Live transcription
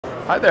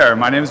Hi there,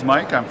 my name is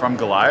Mike. I'm from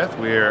Goliath.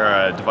 We're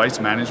a device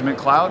management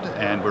cloud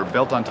and we're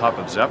built on top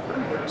of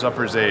Zephyr.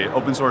 Zephyr is an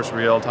open source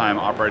real-time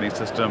operating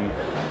system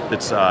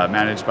that's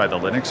managed by the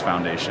Linux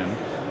Foundation.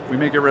 We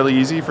make it really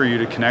easy for you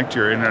to connect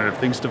your Internet of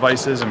Things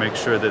devices and make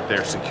sure that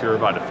they're secure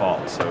by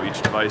default. So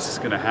each device is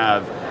going to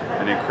have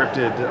an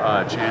encrypted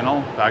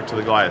channel back to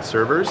the Goliath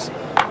servers.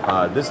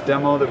 This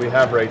demo that we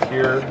have right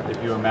here,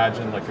 if you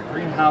imagine like a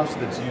greenhouse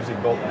that's using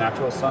both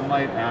natural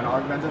sunlight and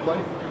augmented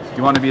light,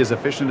 you want to be as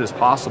efficient as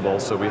possible,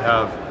 so we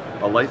have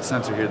a light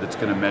sensor here that's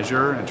going to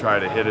measure and try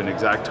to hit an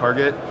exact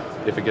target.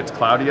 If it gets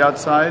cloudy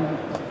outside,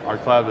 our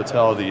cloud will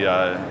tell the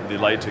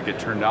light to get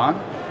turned on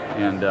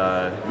and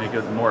make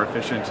it more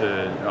efficient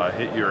to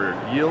hit your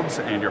yields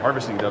and your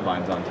harvesting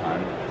deadlines on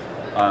time.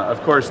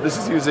 Of course, this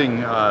is using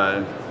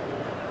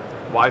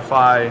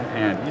Wi-Fi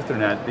and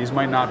Ethernet. These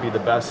might not be the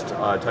best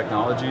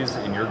technologies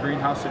in your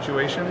greenhouse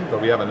situation,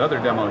 but we have another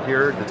demo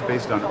here that's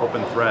based on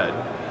Open Thread.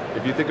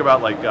 If you think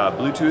about like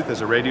Bluetooth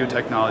as a radio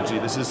technology,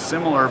 this is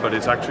similar, but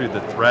it's actually the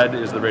thread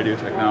is the radio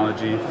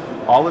technology.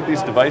 All of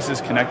these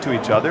devices connect to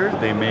each other.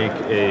 They make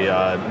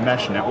a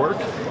mesh network,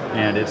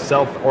 and it's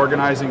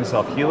self-organizing,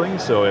 self-healing.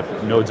 So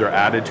if nodes are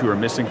added to or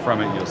missing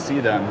from it, you'll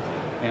see them.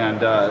 And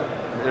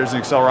there's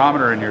an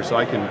accelerometer in here, so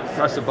I can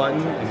press a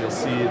button and you'll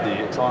see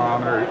the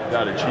accelerometer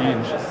data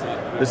change.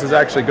 This is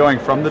actually going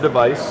from the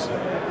device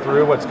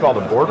through what's called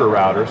a border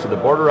router. So the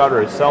border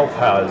router itself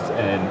has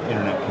an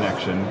internet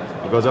connection.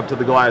 It goes up to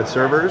the Goliath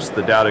servers,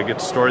 the data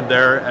gets stored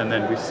there, and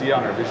then we see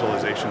on our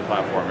visualization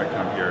platform it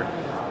come here.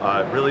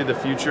 Really the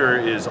future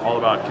is all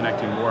about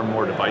connecting more and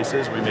more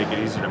devices. We make it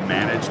easy to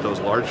manage those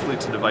large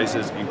fleets of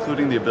devices,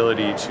 including the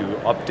ability to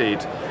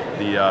update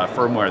the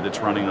firmware that's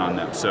running on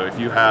them. So if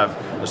you have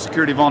a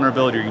security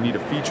vulnerability or you need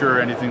a feature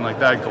or anything like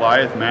that,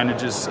 Goliath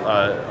manages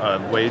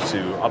a way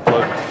to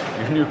upload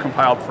your new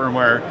compiled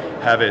firmware,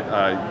 have it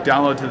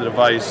download to the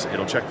device.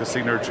 It'll check the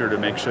signature to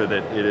make sure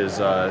that it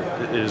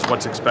is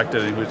what's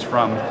expected and who it's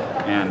from,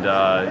 and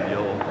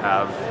you'll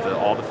have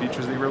all the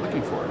features that you were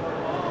looking for.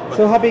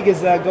 So how big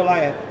is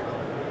Goliath?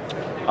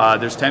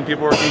 There's 10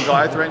 people working in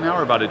Goliath right now.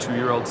 We're about a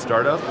 2-year-old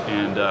startup,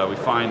 and we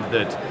find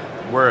that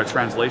we're a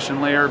translation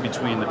layer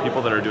between the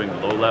people that are doing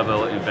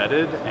low-level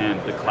embedded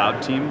and the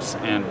cloud teams.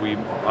 And we,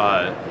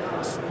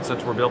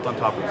 since we're built on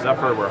top of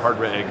Zephyr, we're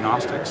hardware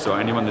agnostic, so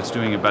anyone that's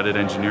doing embedded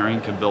engineering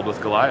can build with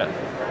Goliath.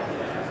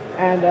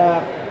 And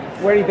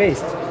where are you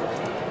based?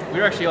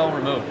 We're actually all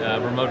remote,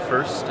 remote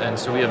first, and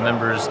so we have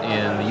members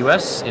in the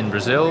US, in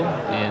Brazil,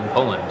 in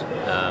Poland.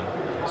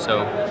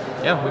 So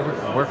yeah,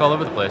 we work all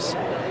over the place.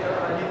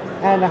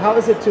 And how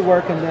is it to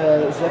work in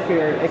the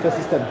Zephyr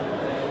ecosystem?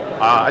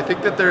 I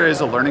think that there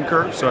is a learning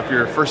curve, so if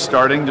you're first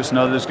starting, just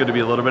know there's going to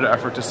be a little bit of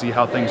effort to see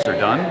how things are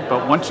done,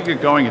 but once you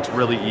get going, it's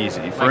really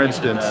easy. For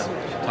instance...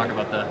 talk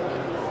about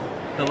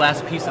the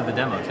last piece of the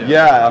demo, too.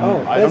 Yeah, I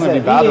don't have any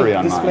battery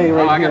on mine.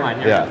 Right I got mine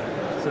here. Yeah.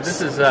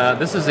 So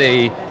this is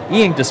a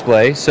e-ink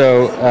display,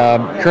 so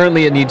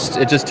currently it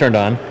just turned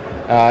on.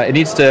 It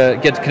needs to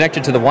get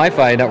connected to the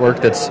Wi-Fi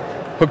network that's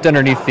hooked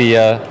underneath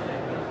the...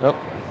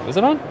 oh, is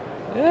it on?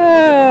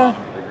 Yeah!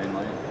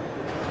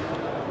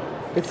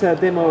 It's a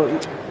demo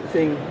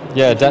thing.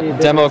 Yeah,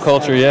 demo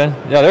culture. Yeah,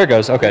 there it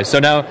goes. Okay, so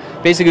now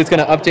basically it's going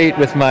to update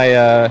with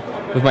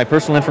my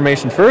personal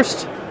information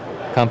first,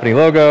 company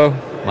logo,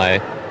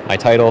 my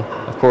title,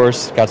 of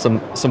course. Got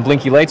some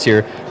blinky lights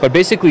here, but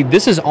basically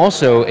this is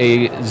also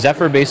a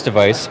Zephyr-based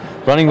device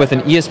running with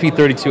an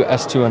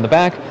ESP32S2 on the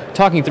back,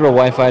 talking through a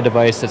Wi-Fi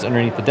device that's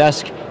underneath the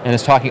desk, and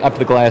it's talking up to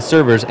the Goliath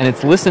servers, and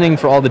it's listening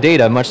for all the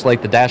data, much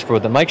like the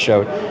dashboard that Mike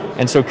showed.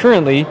 And so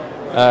currently,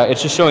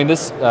 it's just showing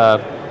this.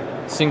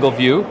 Single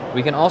view.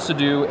 We can also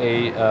do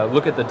a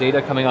look at the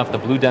data coming off the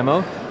blue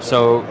demo.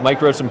 So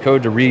Mike wrote some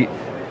code to redraw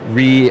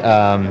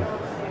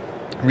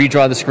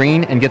the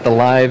screen and get the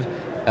live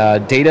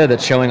data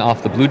that's showing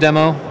off the blue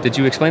demo. Did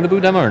you explain the blue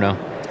demo or no?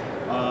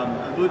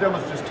 The blue demo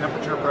is just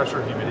temperature,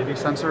 pressure, humidity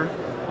sensor.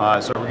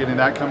 So we're getting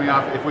that coming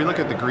off. If we look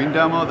at the green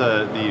demo,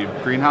 the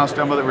greenhouse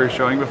demo that we were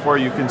showing before,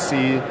 you can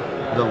see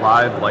the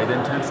live light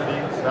intensity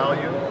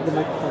value. The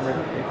microphone right.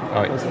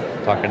 Oh,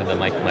 wait. Talking to the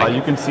mic.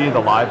 You can see the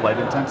live light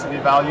intensity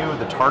value,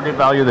 the target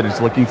value that it's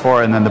looking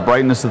for, and then the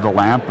brightness of the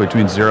lamp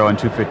between 0 and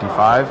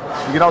 255.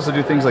 You can also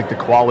do things like the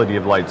quality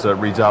of light, so it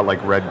reads out like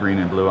red, green,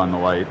 and blue on the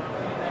light.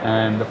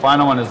 And the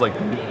final one is like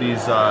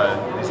these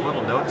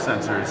little node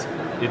sensors.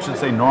 It should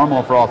say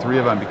normal for all 3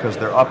 of them because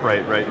they're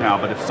upright right now,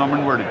 but if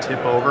someone were to tip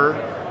over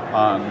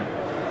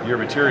your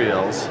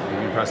materials, you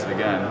can press it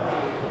again,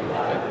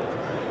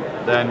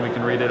 then we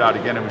can read it out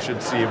again and we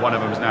should see one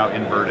of them is now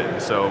inverted.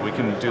 So we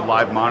can do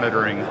live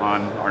monitoring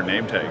on our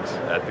name tags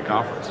at the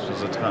conference, which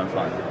is a ton of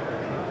fun.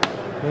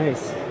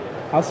 Nice.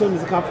 How soon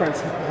does the conference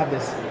have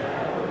this?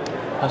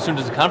 How soon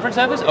does the conference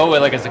have this? Oh,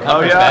 like as a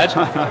conference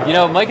badge? You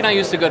know, Mike and I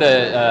used to go to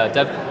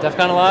DEF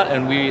CON a lot,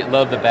 and we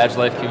love the badge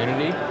life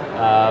community.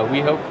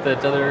 We hope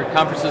that other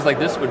conferences like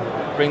this would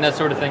bring that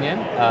sort of thing in.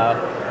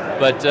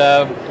 But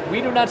we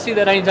do not see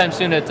that anytime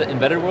soon at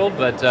Embedded World,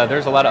 but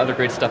there's a lot of other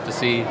great stuff to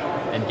see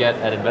and get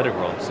at Embedded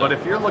World. So. But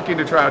if you're looking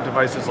to try out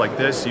devices like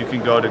this, you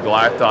can go to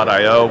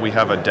Goliath.io. We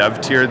have a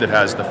dev tier that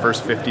has the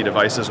first 50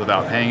 devices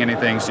without paying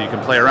anything, so you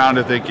can play around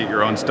with it, get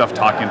your own stuff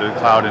talking to the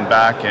cloud and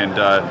back, and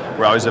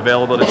we're always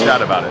available to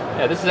chat about it.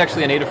 Yeah, this is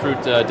actually an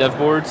Adafruit dev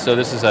board, so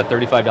this is a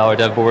 $35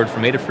 dev board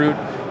from Adafruit.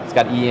 It's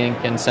got e-ink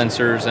and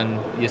sensors and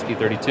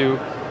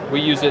ESP32.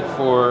 We use it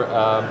for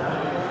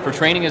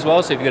training as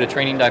well, so if you go to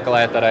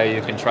training.goliath.io,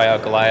 you can try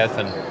out Goliath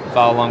and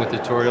follow along with the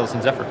tutorials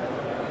in Zephyr.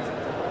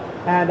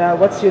 And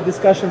what's your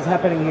discussions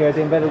happening here at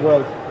the Embedded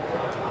World?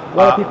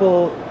 What are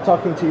people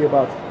talking to you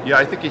about? Yeah,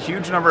 I think a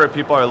huge number of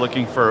people are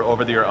looking for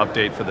over-the-air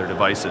update for their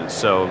devices.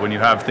 So when you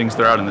have things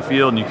that are out in the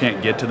field and you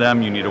can't get to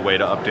them, you need a way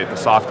to update the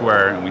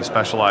software, and we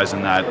specialize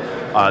in that.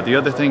 The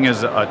other thing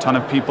is a ton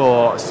of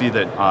people see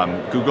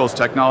that Google's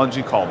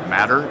technology called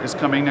Matter is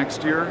coming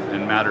next year,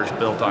 and Matter's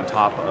built on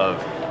top of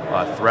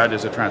Thread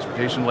as a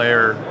transportation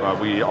layer.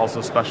 We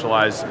also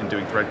specialize in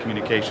doing thread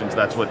communications.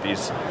 That's what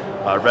these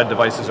red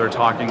devices are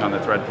talking on the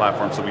Thread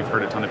platform, so we've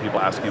heard a ton of people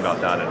asking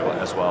about that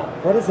as well.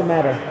 What does it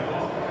matter?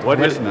 What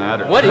is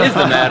Matter? What is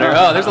the Matter?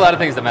 Oh, there's a lot of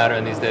things that matter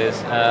in these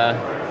days.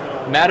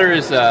 Matter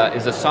is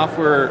a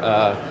software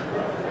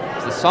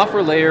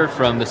layer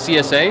from the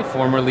CSA,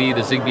 formerly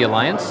the Zigbee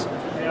Alliance,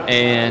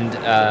 and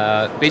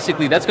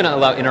basically that's going to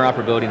allow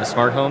interoperability in the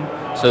smart home.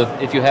 So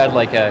if you had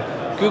like a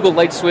Google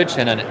light switch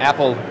and an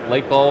Apple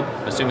light bulb,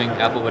 assuming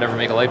Apple would ever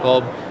make a light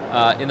bulb,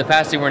 in the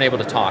past they weren't able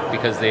to talk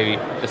because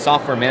the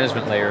software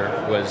management layer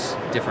was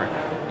different.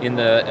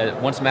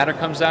 Once Matter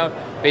comes out,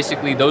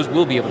 basically those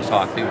will be able to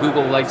talk. The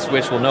Google light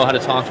switch will know how to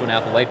talk to an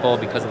Apple light bulb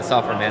because of the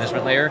software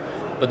management layer,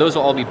 but those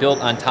will all be built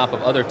on top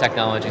of other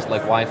technologies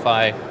like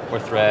Wi-Fi or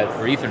Thread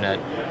or Ethernet,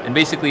 and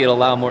basically it'll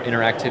allow more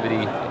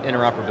interactivity,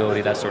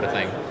 interoperability, that sort of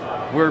thing.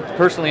 I'm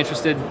personally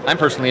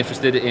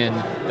interested in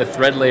the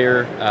Thread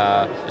layer,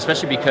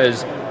 especially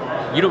because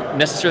you don't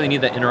necessarily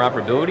need that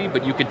interoperability,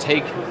 but you could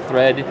take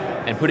Thread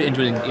and put it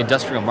into an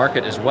industrial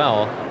market as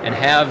well and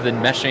have the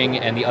meshing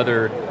and the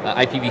other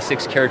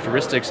IPv6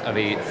 characteristics of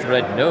a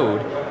Thread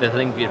node that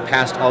then get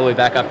passed all the way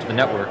back up to the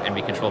network and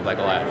be controlled by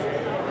Goliath.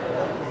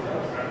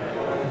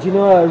 Do you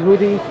know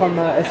Rudy from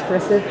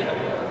Espressive?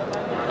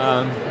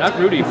 Not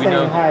Rudy. We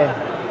know. Hi.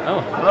 Oh.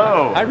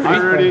 Hello. Hi, Rudy. Hi,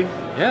 Rudy.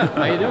 Yeah,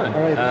 how you doing?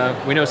 All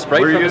right. We know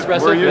Sprite from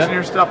Espressive. We're using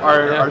your stuff.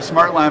 Our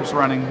smart lamp's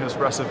running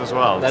Espressive as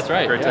well. That's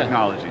right. Great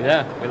technology.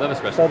 Yeah, we love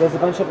Espressive. So there's a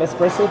bunch of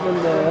Espressive in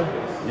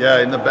the...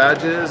 Yeah, in the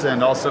badges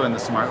and also in the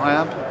smart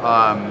lamp.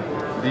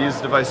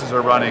 These devices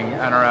are running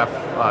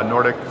NRF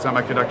Nordic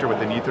semiconductor with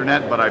an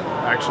Ethernet, but I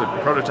actually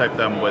prototyped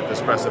them with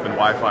Espressive and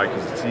Wi-Fi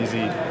because it's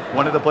easy.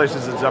 One of the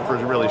places that Zephyr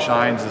really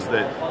shines is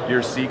that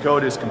your C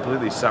code is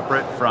completely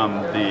separate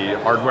from the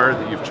hardware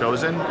that you've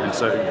chosen, and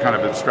so it kind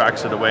of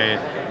abstracts it away,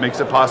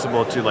 makes it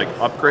possible to like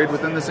upgrade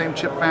within the same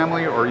chip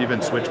family, or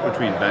even switch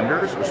between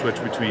vendors or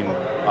switch between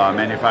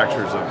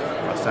manufacturers of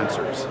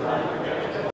sensors.